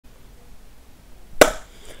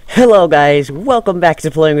Hello guys, welcome back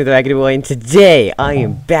to Playing with Raggedy Boy, and today I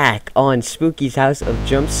am back on Spooky's House of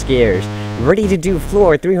Jumpscares, ready to do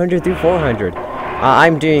floor 300 through 400.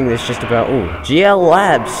 I'm doing this just about, GL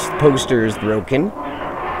Labs poster is broken.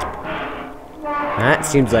 That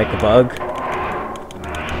seems like a bug.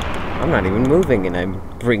 I'm not even moving and I'm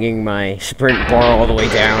bringing my sprint bar all the way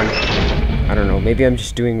down. I don't know, maybe I'm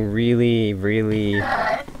just doing really...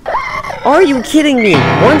 Are you kidding me?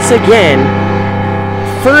 Once again,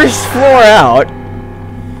 first floor out,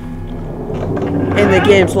 and the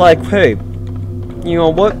game's like, hey, you know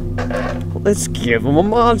what? Let's give him a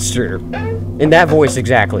monster. In that voice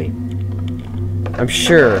exactly. I'm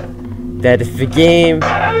sure that if the game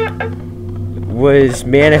was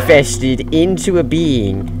manifested into a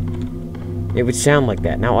being, it would sound like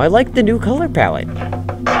that. Now, I like the new color palette.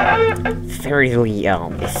 Very,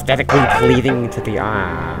 aesthetically pleasing to the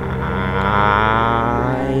eye.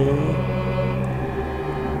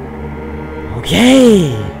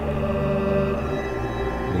 Okay.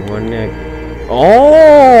 You wanna...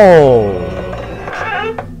 Oh!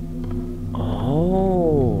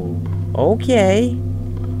 Okay.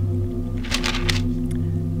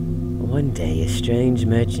 One day, a strange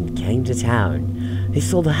merchant came to town. He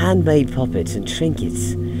sold handmade puppets and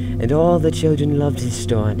trinkets, and all the children loved his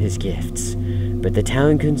store and his gifts. But the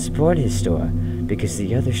town couldn't support his store, because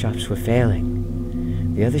the other shops were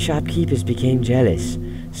failing. The other shopkeepers became jealous,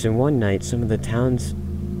 so one night some of the town's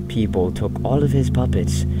people took all of his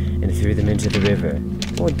puppets and threw them into the river.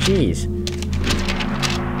 Oh, jeez.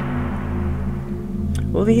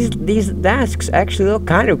 Well, these masks actually look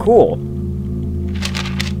kind of cool.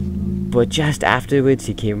 But just afterwards,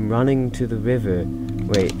 he came running to the river.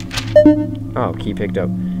 Wait. Oh, key picked up.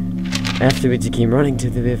 Afterwards, he came running to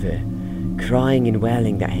the river, crying and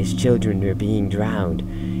wailing that his children were being drowned.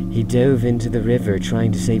 He dove into the river,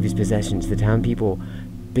 trying to save his possessions. The town people,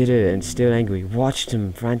 bitter and still angry, watched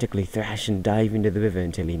him frantically thrash and dive into the river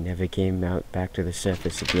until he never came out back to the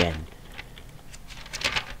surface again.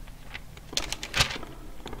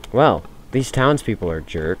 Well, these townspeople are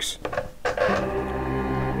jerks.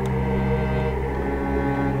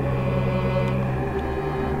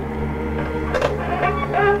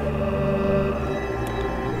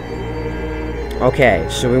 Okay,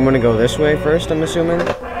 so we want to go this way first, I'm assuming?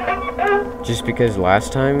 Just because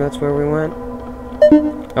last time that's where we went?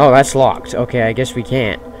 Oh, that's locked. Okay, I guess we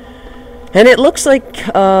can't. And it looks like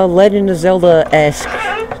a Legend of Zelda-esque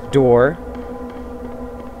door.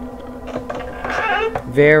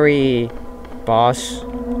 Very boss.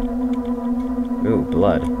 Ooh,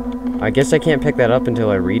 blood. I guess I can't pick that up until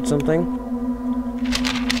I read something.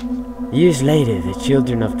 Years later, the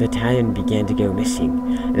children of the town began to go missing,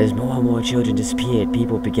 and as more and more children disappeared,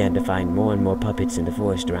 people began to find more and more puppets in the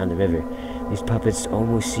forest around the river. These puppets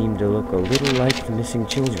almost seemed to look a little like the missing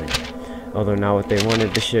children, although not what they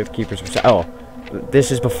wanted the shopkeepers were. Oh,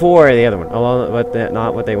 this is before the other one.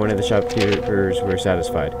 Not what they wanted the shopkeepers were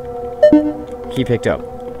satisfied. Key picked up.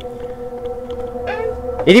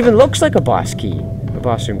 It even looks like a boss key, a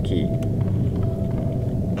boss room key.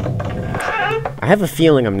 I have a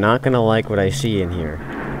feeling I'm not gonna like what I see in here.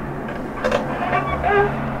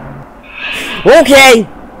 Okay!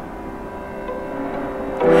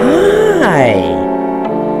 Hi!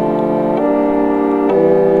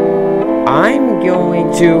 I'm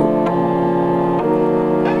going to...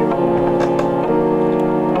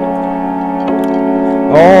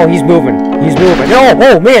 Oh, he's moving. He's moving. Oh,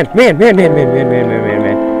 oh, man.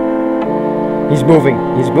 He's moving.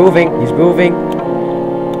 He's moving. He's moving.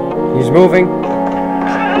 He's moving.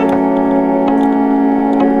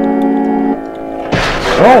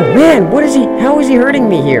 Oh, man, what is he? How is he hurting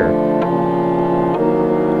me here?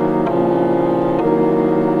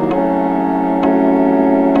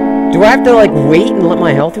 Do I have to, like, wait and let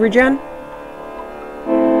my health regen?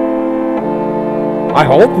 I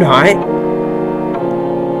hope not.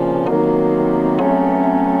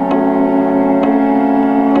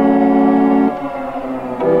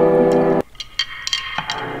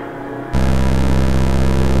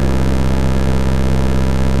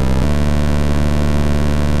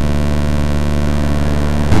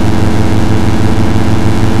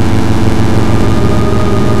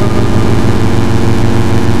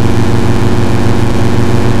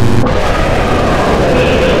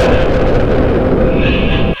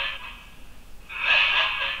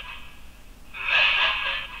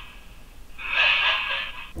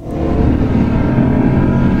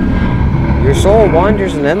 Your soul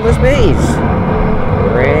wanders an endless maze.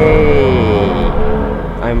 Great.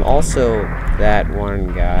 I'm also that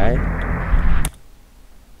one guy.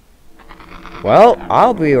 Well,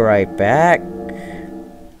 I'll be right back.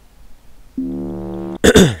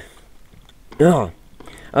 Oh.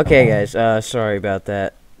 Okay, guys, sorry about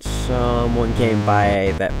that. Someone came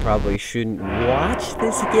by that probably shouldn't watch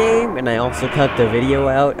this game, and I also cut the video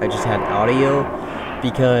out. I just had audio,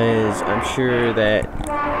 because I'm sure that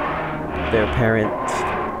their parents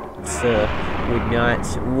would not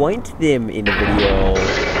want them in the video.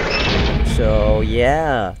 So,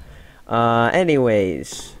 yeah.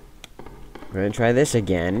 Anyways. We're gonna try this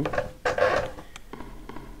again.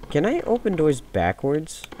 Can I open doors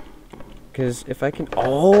backwards? Because if I can...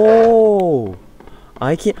 Oh!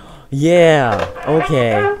 I can... Yeah!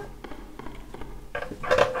 Okay.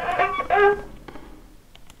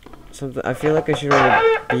 Something... I feel like I should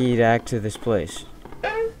be back to this place.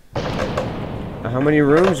 How many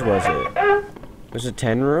rooms was it? Was it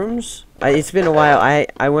 10 rooms? It's been a while.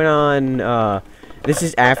 I went on... This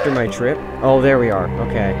is after my trip. Oh, there we are.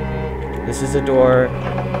 Okay. This is a door.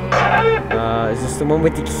 Is this the one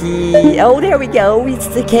with the key? Oh, there we go. It's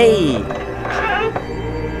the key.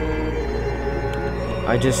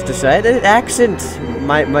 I just decided accent.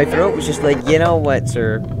 My throat was just like, you know what,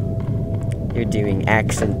 sir? You're doing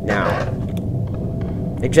accent now.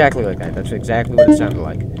 Exactly like that. That's exactly what it sounded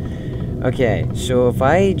like. Okay, so if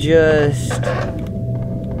I just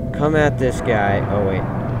come at this guy. Oh, wait.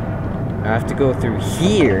 I have to go through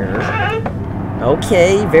here.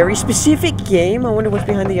 Okay, very specific game. I wonder what's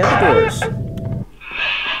behind the other doors.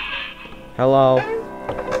 Hello?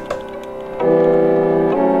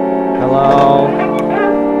 Hello?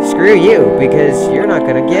 Screw you, because you're not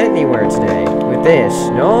gonna get anywhere today with this.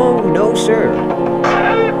 No, no, sir.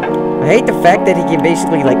 I hate the fact that he can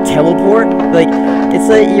basically, like, teleport. Like, it's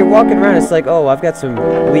like you're walking around, it's like, oh, I've got some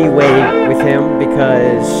leeway with him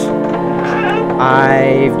because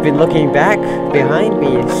I've been looking back behind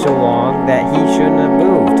me so long that he shouldn't have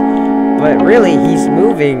moved. But really, he's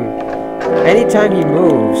moving. Anytime he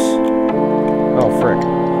moves... Oh, frick.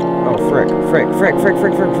 Oh, frick.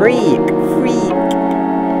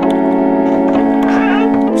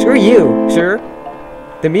 Screw you, sir.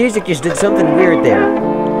 The music just did something weird there.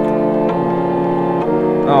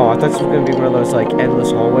 Oh, I thought this was going to be one of those, like,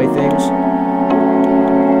 endless hallway things.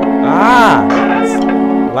 Ah! It's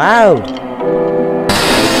loud.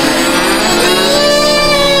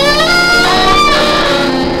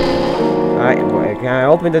 Alright, can I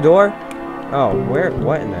open the door? Oh,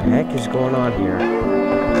 what in the heck is going on here?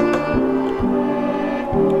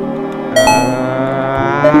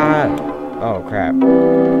 Oh, crap.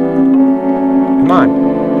 Come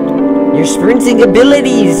on. Your sprinting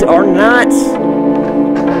abilities are not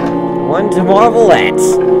one to marvel at.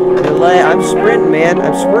 I'm sprinting, man.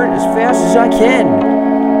 I'm sprinting as fast as I can.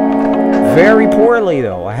 Very poorly,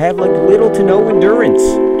 though. I have, like, little to no endurance.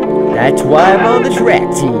 That's why I'm on the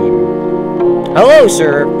track team. Hello,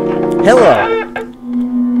 sir. Hello.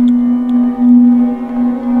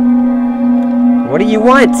 What do you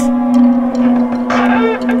want?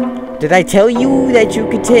 Did I tell you that you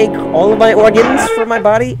could take all of my organs from my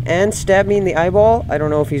body and stab me in the eyeball? I don't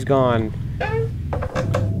know if he's gone.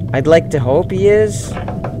 I'd like to hope he is.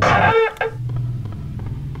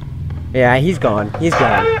 Yeah, he's gone. He's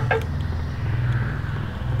gone.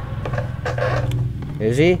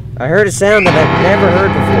 Is he? I heard a sound that I've never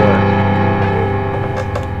heard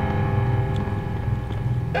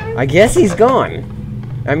before. I guess he's gone.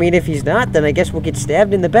 I mean, if he's not, then I guess we'll get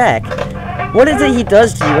stabbed in the back. What is it he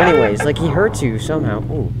does to you anyways? Like, he hurts you somehow.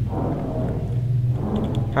 Ooh.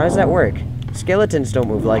 How does that work? Skeletons don't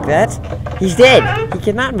move like that. He's dead! He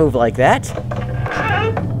cannot move like that.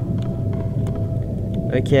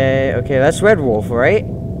 Okay, that's Red Wolf, right?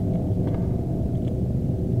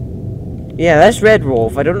 Yeah, that's Red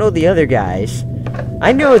Wolf. I don't know the other guys.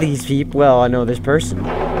 I know these people. Well, I know this person.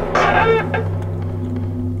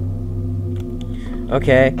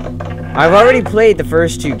 Okay. I've already played the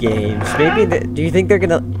first two games. Maybe, do you think they're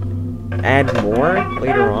gonna add more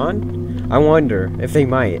later on? I wonder if they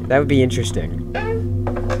might. That would be interesting.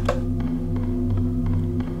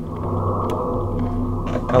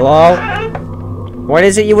 Hello? What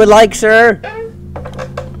is it you would like, sir?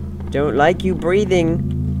 Don't like you breathing.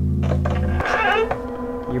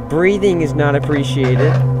 Your breathing is not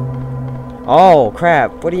appreciated. Oh,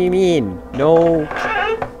 crap. What do you mean? No.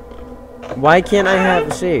 Why can't I have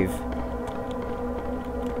a save?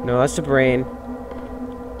 No, that's the brain.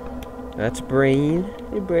 That's brain.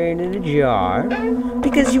 A brain in a jar.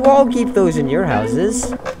 Because you all keep those in your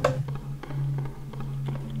houses.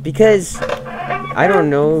 Because, I don't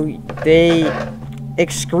know, they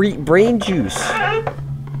excrete brain juice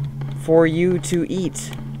for you to eat.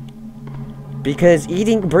 Because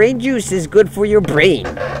eating brain juice is good for your brain.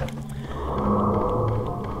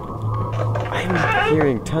 I'm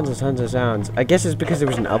hearing tons of sounds. I guess it's because there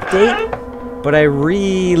was an update? But I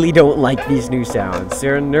really don't like these new sounds.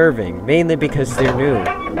 They're unnerving, mainly because they're new.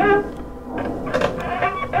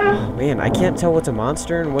 Oh man, I can't tell what's a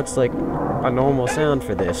monster and what's like a normal sound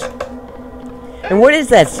for this. And what is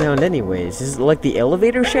that sound anyways? Is it like the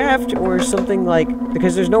elevator shaft or something like...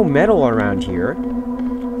 Because there's no metal around here.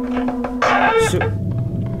 So...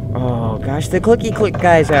 Oh gosh, the clicky click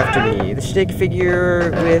guy's after me. The stick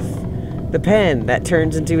figure with the pen that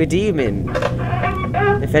turns into a demon.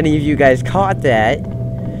 If any of you guys caught that,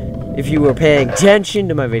 if you were paying attention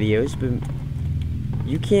to my videos, but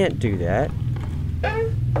you can't do that.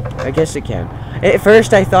 I guess it can. At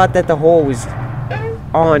first I thought that the hole was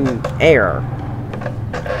on air.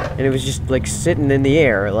 And it was just like sitting in the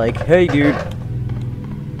air, like, hey dude,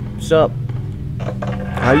 what's up?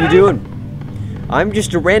 How you doing? I'm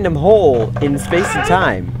just a random hole in space and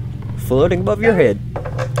time, floating above your head,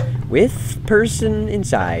 with person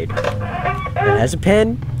inside that has a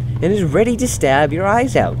pen and is ready to stab your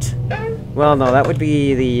eyes out. Well, no, that would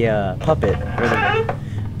be the puppet.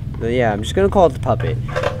 Or yeah, I'm just gonna call it the puppet.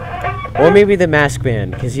 Or maybe the mask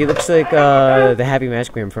man, because he looks like the happy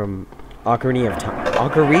mask man from Ocarina of Time.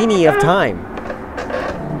 Ocarina of Time.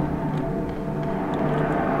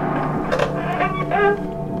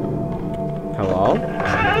 Hello?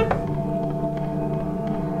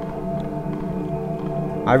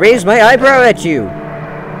 I raised my eyebrow at you.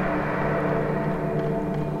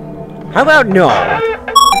 How about no?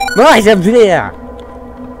 Rise up there.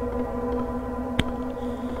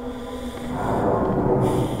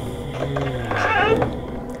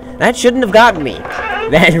 That shouldn't have gotten me.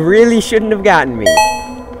 That really shouldn't have gotten me.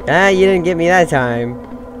 Ah, you didn't get me that time.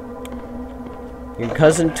 Your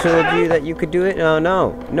cousin told you that you could do it? Oh,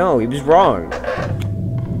 no. No, he was wrong.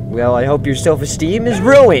 Well, I hope your self-esteem is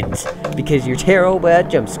ruined because you're terrible at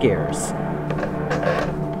jump scares.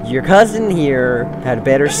 Your cousin here had a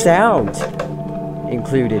better sound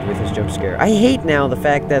included with his jump scare. I hate now the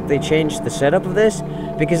fact that they changed the setup of this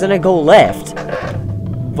because then I go left.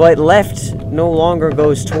 But left no longer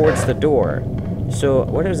goes towards the door. So,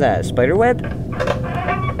 what is that? Spider web?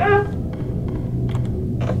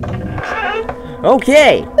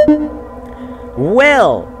 Okay!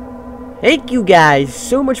 Well, thank you guys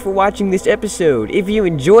so much for watching this episode. If you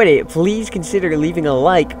enjoyed it, please consider leaving a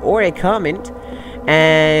like or a comment.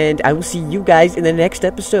 And I will see you guys in the next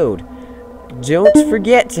episode. Don't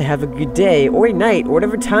forget to have a good day or a night or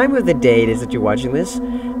whatever time of the day it is that you're watching this.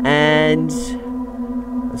 And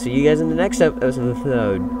I'll see you guys in the next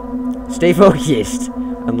episode. Stay focused,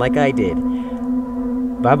 unlike I did.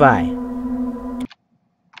 Bye-bye.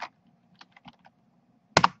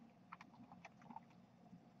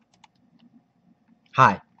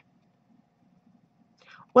 Hi.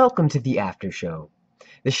 Welcome to the after show.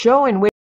 The show in which